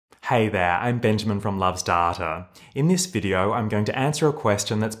Hey there, I'm Benjamin from Loves Data. In this video, I'm going to answer a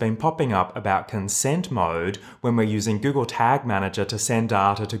question that's been popping up about consent mode when we're using Google Tag Manager to send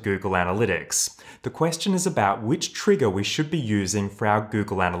data to Google Analytics. The question is about which trigger we should be using for our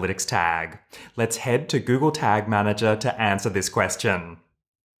Google Analytics tag. Let's head to Google Tag Manager to answer this question.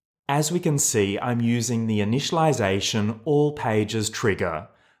 As we can see, I'm using the Initialization All Pages trigger.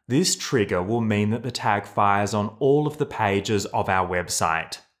 This trigger will mean that the tag fires on all of the pages of our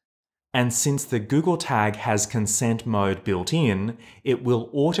website. And since the Google tag has consent mode built in, it will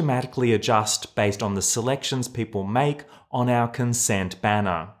automatically adjust based on the selections people make on our consent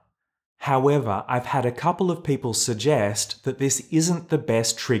banner. However, I've had a couple of people suggest that this isn't the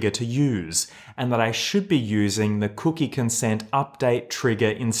best trigger to use, and that I should be using the cookie consent update trigger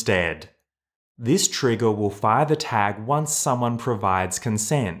instead. This trigger will fire the tag once someone provides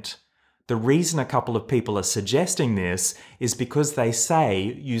consent. The reason a couple of people are suggesting this is because they say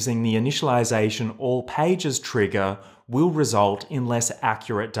using the Initialization All Pages trigger will result in less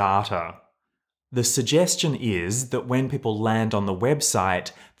accurate data. The suggestion is that when people land on the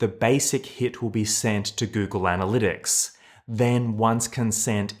website, the basic hit will be sent to Google Analytics. Then once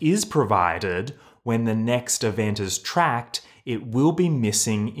consent is provided, when the next event is tracked, it will be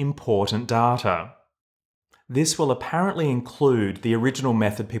missing important data. This will apparently include the original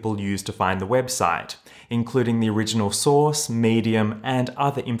method people used to find the website, including the original source, medium, and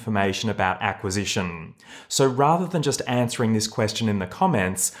other information about acquisition. So rather than just answering this question in the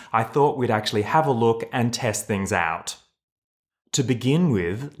comments, I thought we'd actually have a look and test things out. To begin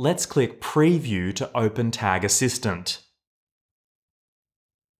with, let's click Preview to open Tag Assistant.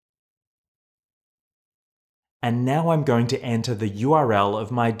 And now I'm going to enter the URL of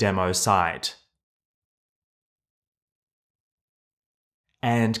my demo site.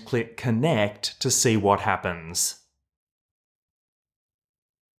 And click Connect to see what happens.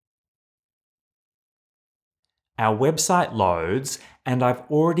 Our website loads, and I've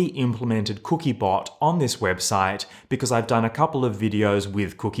already implemented CookieBot on this website because I've done a couple of videos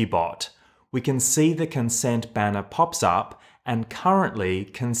with CookieBot. We can see the consent banner pops up, and currently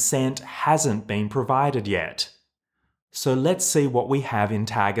consent hasn't been provided yet. So let's see what we have in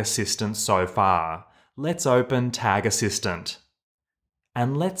Tag Assistant so far. Let's open Tag Assistant.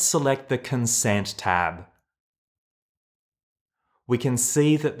 And let's select the Consent tab. We can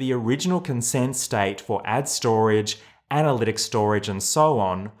see that the original consent state for ad storage, analytics storage, and so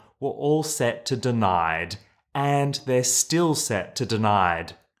on were all set to denied, and they're still set to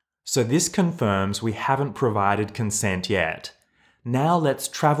denied. So this confirms we haven't provided consent yet. Now let's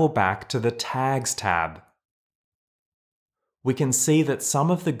travel back to the Tags tab. We can see that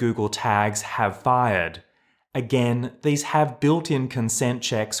some of the Google tags have fired. Again, these have built-in consent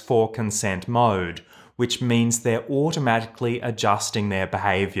checks for consent mode, which means they're automatically adjusting their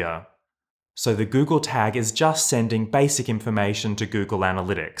behavior. So the Google tag is just sending basic information to Google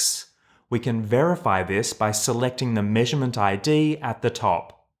Analytics. We can verify this by selecting the measurement ID at the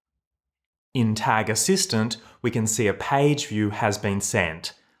top. In Tag Assistant, we can see a page view has been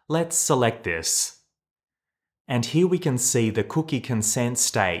sent. Let's select this. And here we can see the cookie consent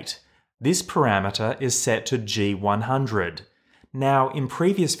state. This parameter is set to G100. Now, in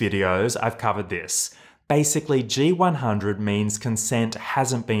previous videos, I've covered this. Basically, G100 means consent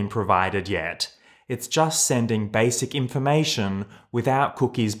hasn't been provided yet. It's just sending basic information without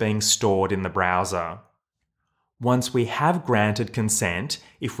cookies being stored in the browser. Once we have granted consent,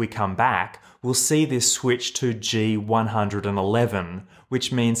 if we come back, we'll see this switch to G111,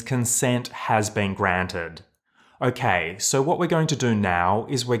 which means consent has been granted. Okay, so what we're going to do now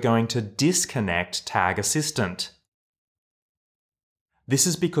is we're going to disconnect Tag Assistant. This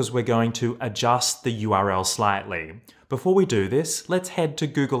is because we're going to adjust the URL slightly. Before we do this, let's head to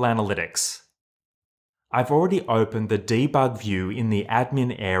Google Analytics. I've already opened the debug view in the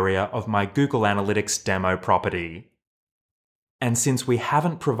admin area of my Google Analytics demo property. And since we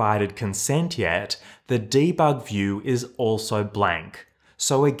haven't provided consent yet, the debug view is also blank.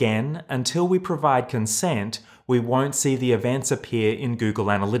 So again, until we provide consent, we won't see the events appear in Google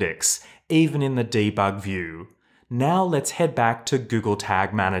Analytics, even in the debug view. Now let's head back to Google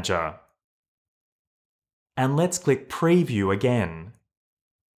Tag Manager. And let's click Preview again.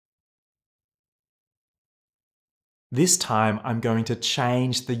 This time I'm going to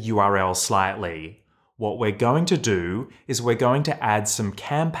change the URL slightly. What we're going to do is we're going to add some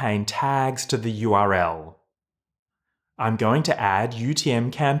campaign tags to the URL. I'm going to add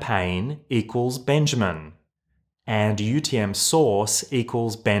UTM campaign equals Benjamin, and UTM source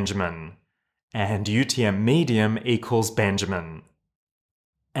equals Benjamin, and UTM medium equals Benjamin.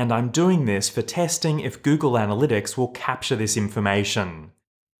 And I'm doing this for testing if Google Analytics will capture this information.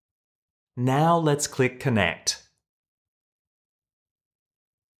 Now let's click Connect.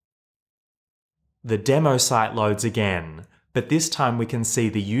 The demo site loads again, but this time we can see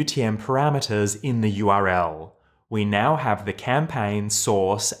the UTM parameters in the URL. We now have the campaign,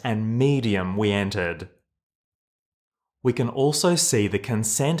 source, and medium we entered. We can also see the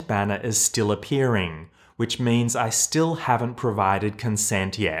consent banner is still appearing, which means I still haven't provided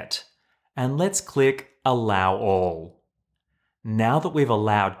consent yet. And let's click Allow All. Now that we've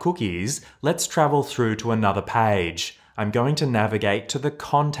allowed cookies, let's travel through to another page. I'm going to navigate to the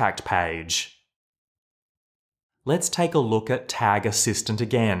Contact page. Let's take a look at Tag Assistant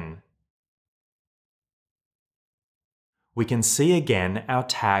again. We can see again our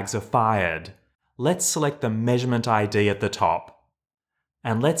tags are fired. Let's select the measurement ID at the top.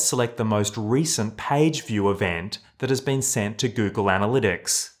 And let's select the most recent page view event that has been sent to Google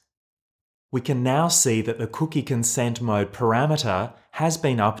Analytics. We can now see that the cookie consent mode parameter has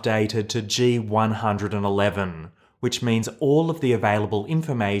been updated to G111, which means all of the available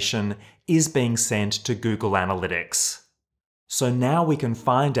information is being sent to Google Analytics. So now we can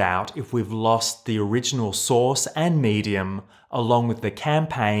find out if we've lost the original source and medium along with the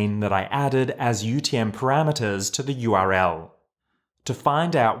campaign that I added as UTM parameters to the URL. To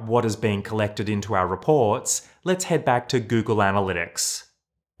find out what is being collected into our reports, let's head back to Google Analytics.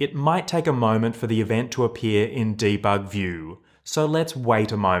 It might take a moment for the event to appear in Debug View, so let's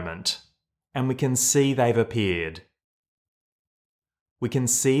wait a moment. And we can see they've appeared. We can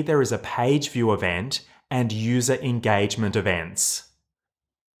see there is a page view event and user engagement events.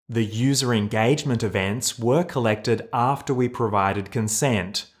 The user engagement events were collected after we provided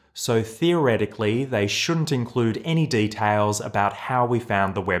consent, so theoretically they shouldn't include any details about how we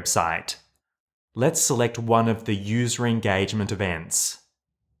found the website. Let's select one of the user engagement events.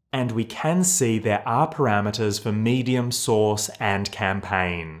 And we can see there are parameters for medium, source, and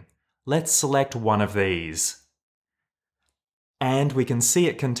campaign. Let's select one of these. And we can see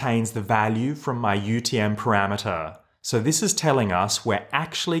it contains the value from my UTM parameter. So this is telling us we're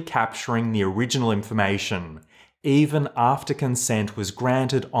actually capturing the original information, even after consent was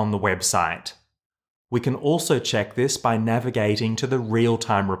granted on the website. We can also check this by navigating to the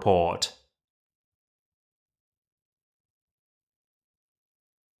real-time report.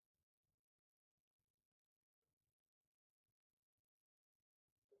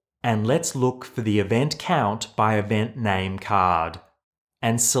 And let's look for the event count by event name card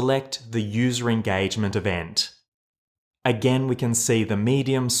and select the user engagement event. Again, we can see the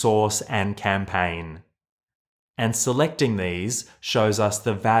medium, source, and campaign. And selecting these shows us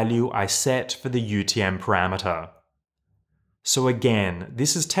the value I set for the UTM parameter. So again,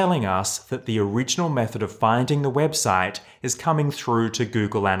 this is telling us that the original method of finding the website is coming through to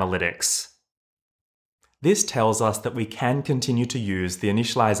Google Analytics. This tells us that we can continue to use the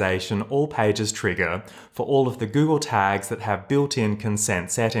initialization all pages trigger for all of the Google tags that have built-in consent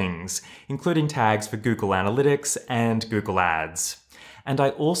settings, including tags for Google Analytics and Google Ads. And I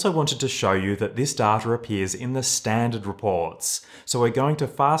also wanted to show you that this data appears in the standard reports, so we're going to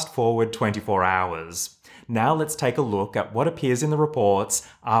fast forward 24 hours. Now let's take a look at what appears in the reports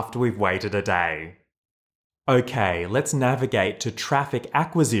after we've waited a day. Okay, let's navigate to Traffic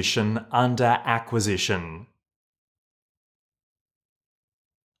Acquisition under Acquisition.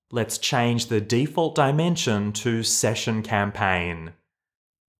 Let's change the default dimension to Session Campaign.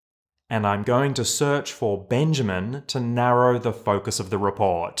 And I'm going to search for Benjamin to narrow the focus of the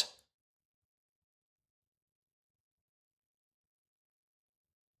report.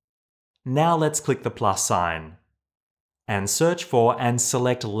 Now let's click the plus sign and search for and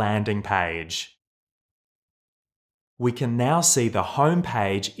select Landing Page. We can now see the home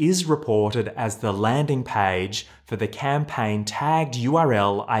page is reported as the landing page for the campaign tagged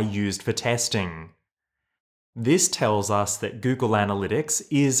URL I used for testing. This tells us that Google Analytics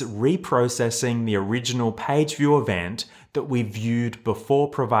is reprocessing the original page view event that we viewed before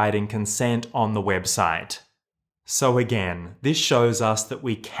providing consent on the website. So again, this shows us that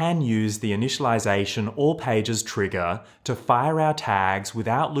we can use the initialization all pages trigger to fire our tags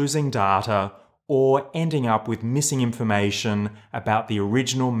without losing data or ending up with missing information about the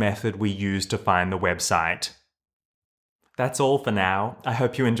original method we used to find the website. That's all for now. I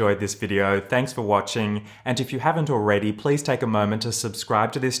hope you enjoyed this video. Thanks for watching, and if you haven't already, please take a moment to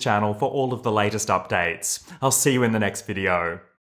subscribe to this channel for all of the latest updates. I'll see you in the next video.